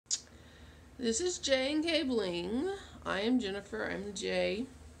This is J and K Bling. I am Jennifer. I'm J.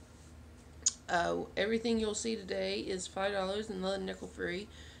 Everything you'll see today is $5 and lead nickel free.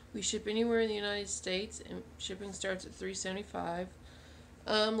 We ship anywhere in the United States, and shipping starts at $3.75.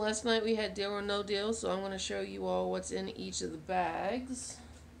 Last night we had deal or no deal, so I'm going to show you all what's in each of the bags.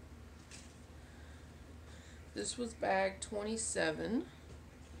 This was bag 27.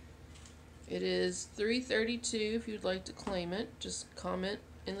 It is $3.32 if you'd like to claim it. Just comment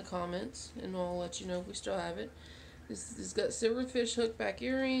in the comments and I'll let you know if we still have it. This has got silver fish hook back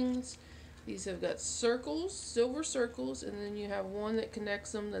earrings. These have got circles, silver circles, and then you have one that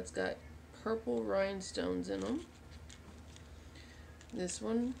connects them that's got purple rhinestones in them. This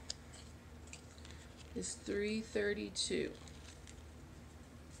one is $3.32.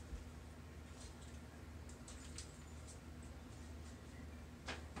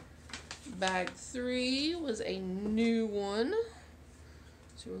 Bag 3 was a new one,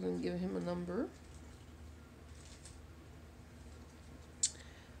 so we're going to give him a number.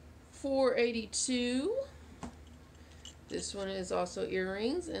 $4.82. This one is also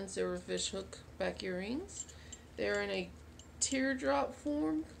earrings and silver fish hook back earrings. They're in a teardrop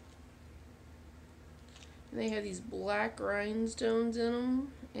form. And they have these black rhinestones in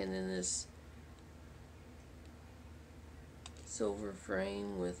them, and then this silver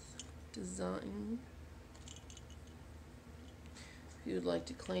frame with design. If you would like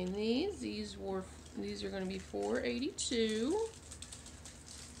to claim these are going to be $4.82.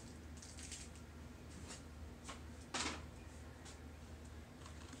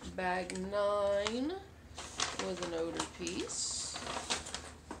 Bag 9 was an odor piece.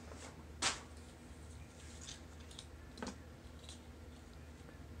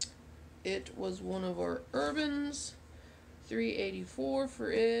 It was one of our Urbans. $3.84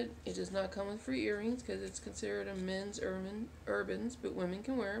 for it. It does not come with free earrings because it's considered a men's Urbans, but women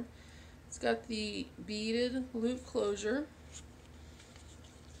can wear them. It's got the beaded loop closure.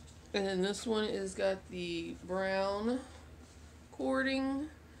 And then this one is got the brown cording.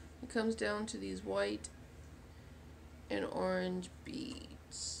 It comes down to these white and orange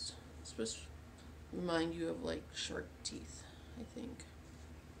beads. It's supposed to remind you of like shark teeth, I think.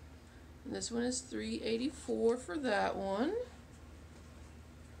 And this one is $3.84 for that one.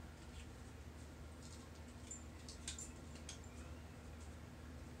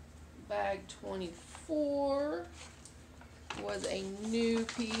 Bag 24 was a new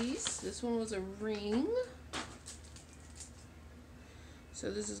piece. This one was a ring.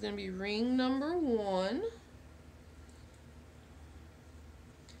 So this is going to be ring number 1.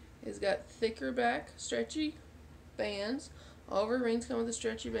 It's got thicker back stretchy bands. All of our rings come with a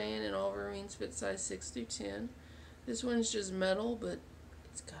stretchy band, and all of our rings fit size 6 through 10. This one's just metal, but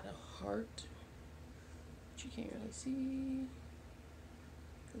it's got a heart, which you can't really see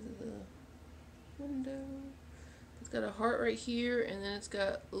because of the window. It's got a heart right here, and then it's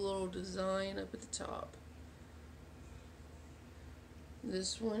got a little design up at the top.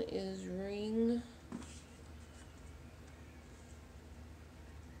 This one is ring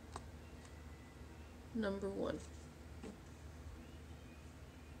number 1.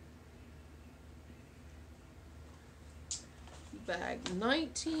 Bag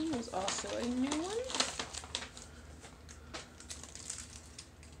 19 was also a new one.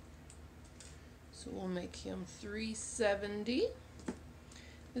 So we'll make him $3.70.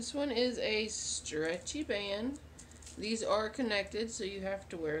 This one is a stretchy band. These are connected, so you have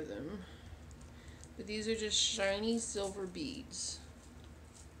to wear them. But these are just shiny silver beads.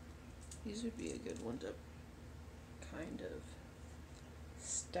 These would be a good one to kind of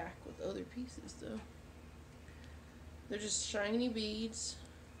stack with other pieces, though. They're just shiny beads.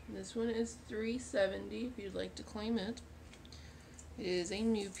 This one is $3.70 if you'd like to claim it. It is a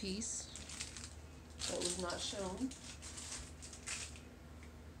new piece that was not shown.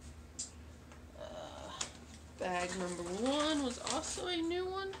 Bag number 1 was also a new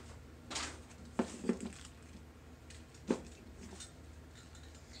one.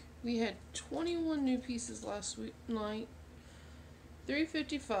 We had 21 new pieces last night.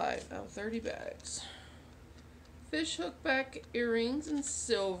 $3.55 out of 30 bags. Fish hook back earrings in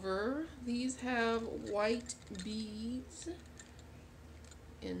silver. These have white beads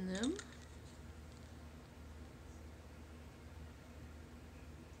in them.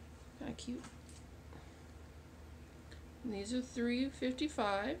 Kind of cute. And these are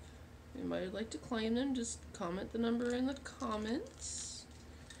 $3.55. Anybody would like to claim them, just comment the number in the comments.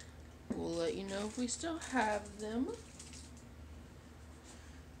 We'll let you know if we still have them.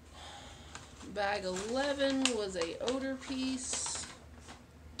 Bag 11 was a odor piece.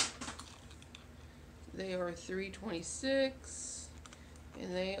 They are $3.26.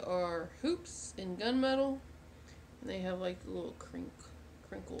 And they are hoops in gunmetal. And they have like the little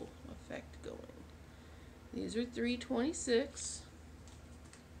crinkle effect going. These are $3.26.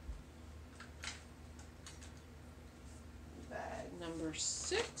 Bag number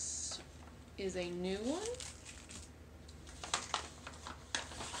 6 is a new one.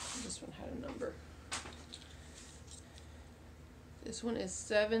 This one had a number. This one is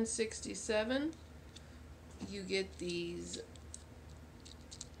 $7.67. You get these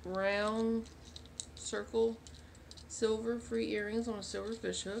round circle silver free earrings on a silver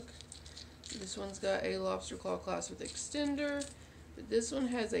fish hook. This one's got a lobster claw clasp with extender, but this one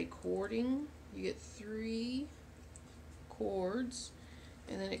has a cording. You get 3 cords,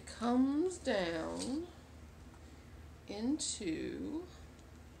 and then it comes down into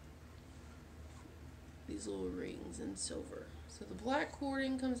these little rings in silver. So the black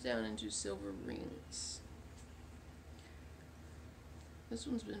cording comes down into silver rings. This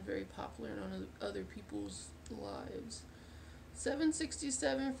one's been very popular on other people's lives.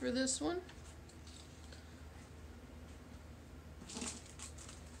 $7.67 for this one.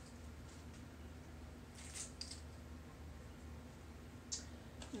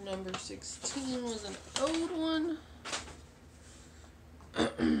 Number 16 was an old one.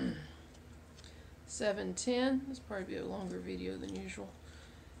 $7.10. This will probably be a longer video than usual.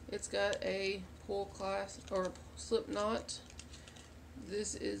 It's got a pull clasp or slip knot.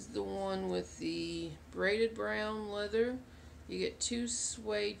 This is the one with the braided brown leather. You get 2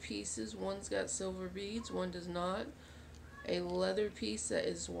 suede pieces. One's got silver beads, one does not. A leather piece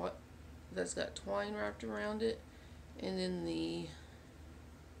that's got twine wrapped around it, and then the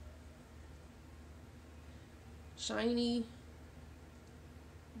shiny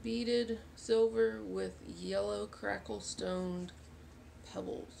beaded silver with yellow crackle stoned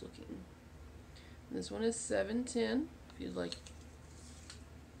pebbles looking. And this one is $7.10 if you'd like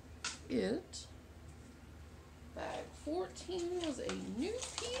it. Bag 14 was a new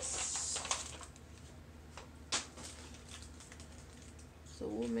piece, so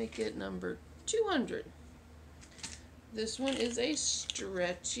we'll make it number 200. This one is a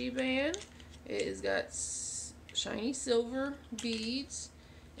stretchy band. It has got shiny silver beads,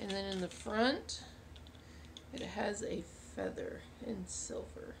 and then in the front it has a feather in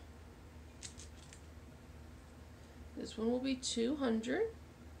silver. This one will be 200.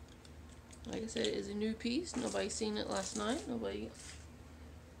 Like I said, it is a new piece. Nobody seen it last night. Nobody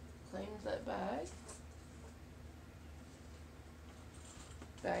claims that bag.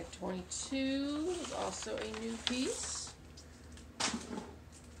 Bag 22 is also a new piece.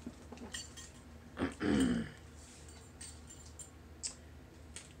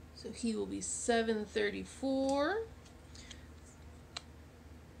 So he will be $7.34.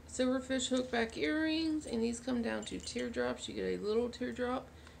 Silverfish hookback earrings, and these come down to teardrops. You get a little teardrop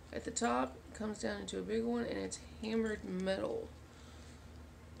at the top, it comes down into a big one, and it's hammered metal.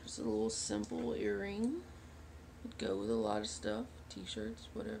 Just a little simple earring. Would go with a lot of stuff, t-shirts,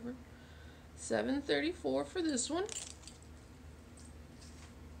 whatever. $7.34 for this one.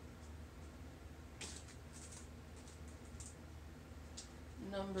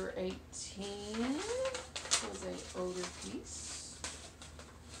 Number 18 was a older piece.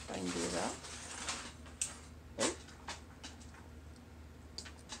 If I can get it out. Oh.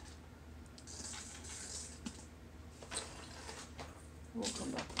 We'll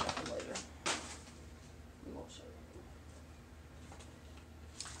come back to that later. We won't show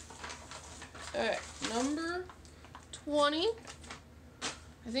you. Alright, number 20.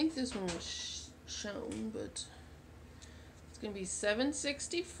 I think this one was shown, but it's going to be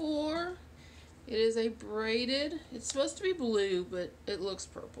 $7.64. It is a braided, it's supposed to be blue, but it looks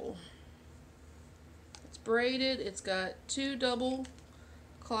purple. It's braided, it's got 2 double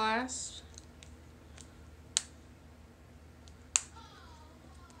clasps.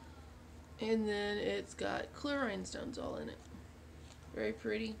 And then it's got clear rhinestones all in it. Very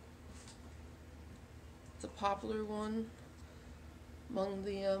pretty. It's a popular one among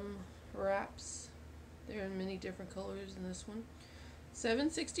the wraps. They're in many different colors in this one.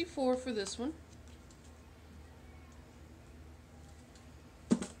 $7.64 for this one.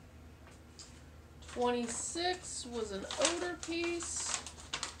 $26 was an older piece.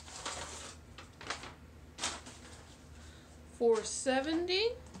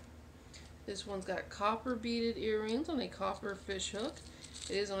 $4.70. This one's got copper beaded earrings on a copper fish hook.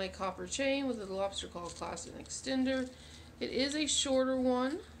 It is on a copper chain with a lobster claw clasp and extender. It is a shorter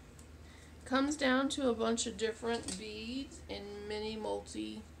one. Comes down to a bunch of different beads and many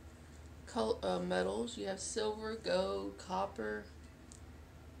multi metals. You have silver, gold, copper.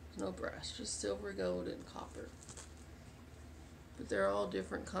 There's no brass, just silver, gold, and copper. but they're all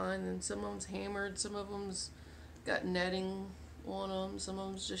different kind, and some of them's hammered, some of them's got netting on them, some of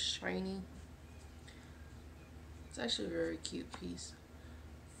them's just shiny. It's actually a very cute piece.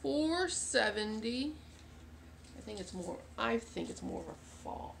 $4.70. I think it's more of a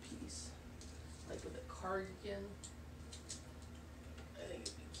fall piece, like with a cardigan. I think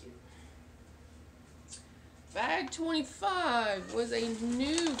it'd be cute. Bag 25 was a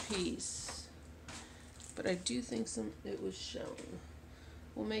new piece, but I do think it was shown.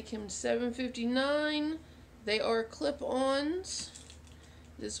 We'll make him $7.59. They are clip-ons.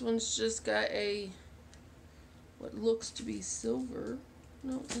 This one's just got what looks to be silver.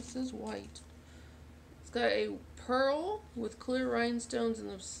 No, it says white. It's got a pearl with clear rhinestones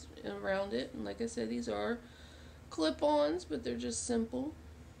around it. And like I said, these are clip-ons, but they're just simple.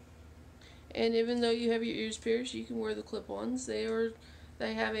 And even though you have your ears pierced, you can wear the clip-ons. They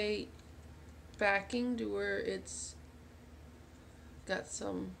have a backing to where it's got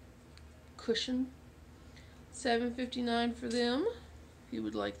some cushion. $7.59 for them, if you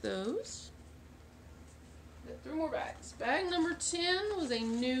would like those. Got 3 more bags. Bag number 10 was a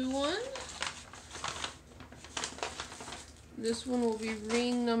new one. This one will be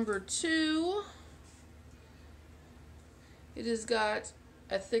ring number 2. It has got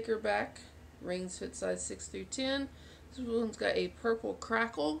a thicker back. Rings fit size 6 through 10. This one's got a purple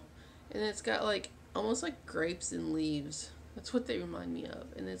crackle, and it's got like almost like grapes and leaves. That's what they remind me of.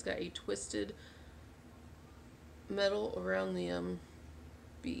 And it's got a twisted metal around the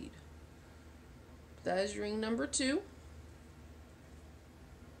bead. That is ring number 2.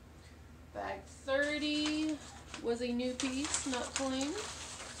 Bag 30 was a new piece, not claimed.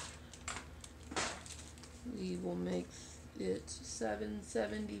 We will make it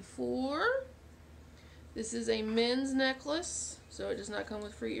 $7.74. This is a men's necklace, so it does not come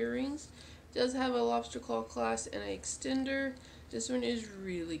with free earrings. It does have a lobster claw clasp and an extender. This one is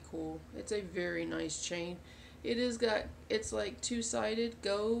really cool. It's a very nice chain. It's like 2-sided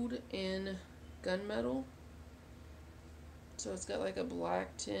gold and gunmetal. So it's got like a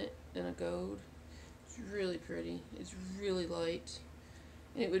black tint and a gold. It's really pretty. It's really light.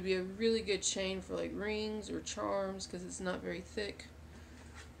 And it would be a really good chain for like rings or charms because it's not very thick.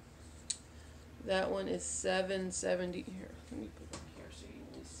 That one is $7.70. Here, let me put it here so you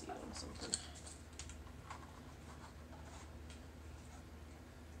can see it on something.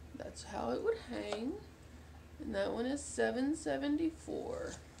 That's how it would hang. And that one is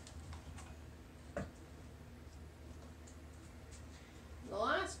 $7.74. The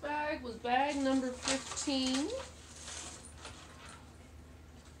last bag was bag number 15.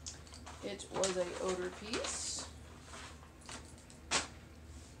 It was a odor piece.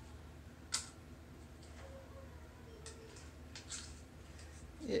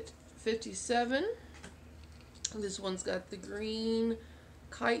 It 57. This one's got the green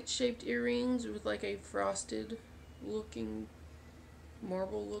kite-shaped earrings with like a frosted looking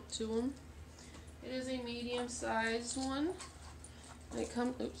marble look to them. It is a medium-sized one. And it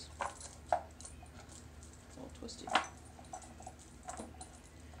comes, oops, it's all twisted.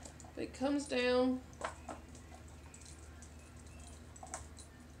 It comes down.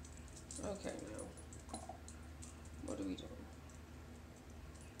 Okay, now, what are we doing?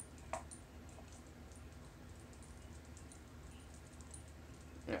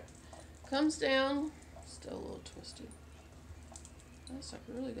 Alright, comes down, still a little twisted. That's like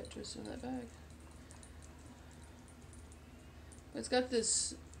really got twisted in that bag. It's got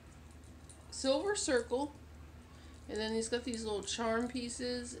this silver circle, and then it's got these little charm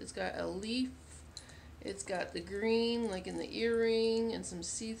pieces. It's got a leaf. It's got the green, like in the earring, and some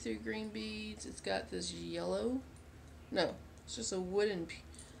see-through green beads. It's got this yellow. No, it's just a wooden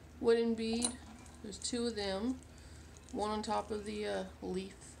bead. There's 2 of them. One on top of the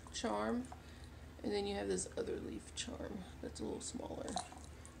leaf charm. And then you have this other leaf charm that's a little smaller.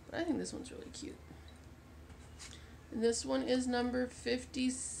 But I think this one's really cute. And this one is number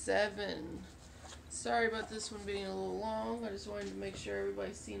 57. Sorry about this one being a little long. I just wanted to make sure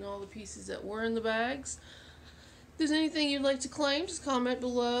everybody's seen all the pieces that were in the bags. If there's anything you'd like to claim, just comment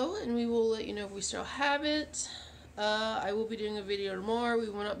below and we will let you know if we still have it. I will be doing a video tomorrow. We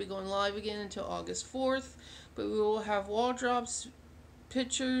will not be going live again until August 4th. But we will have wall drops,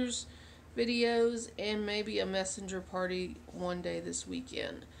 pictures, videos, and maybe a messenger party one day this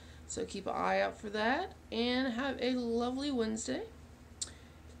weekend. So keep an eye out for that, and have a lovely Wednesday,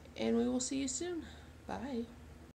 and we will see you soon. Bye.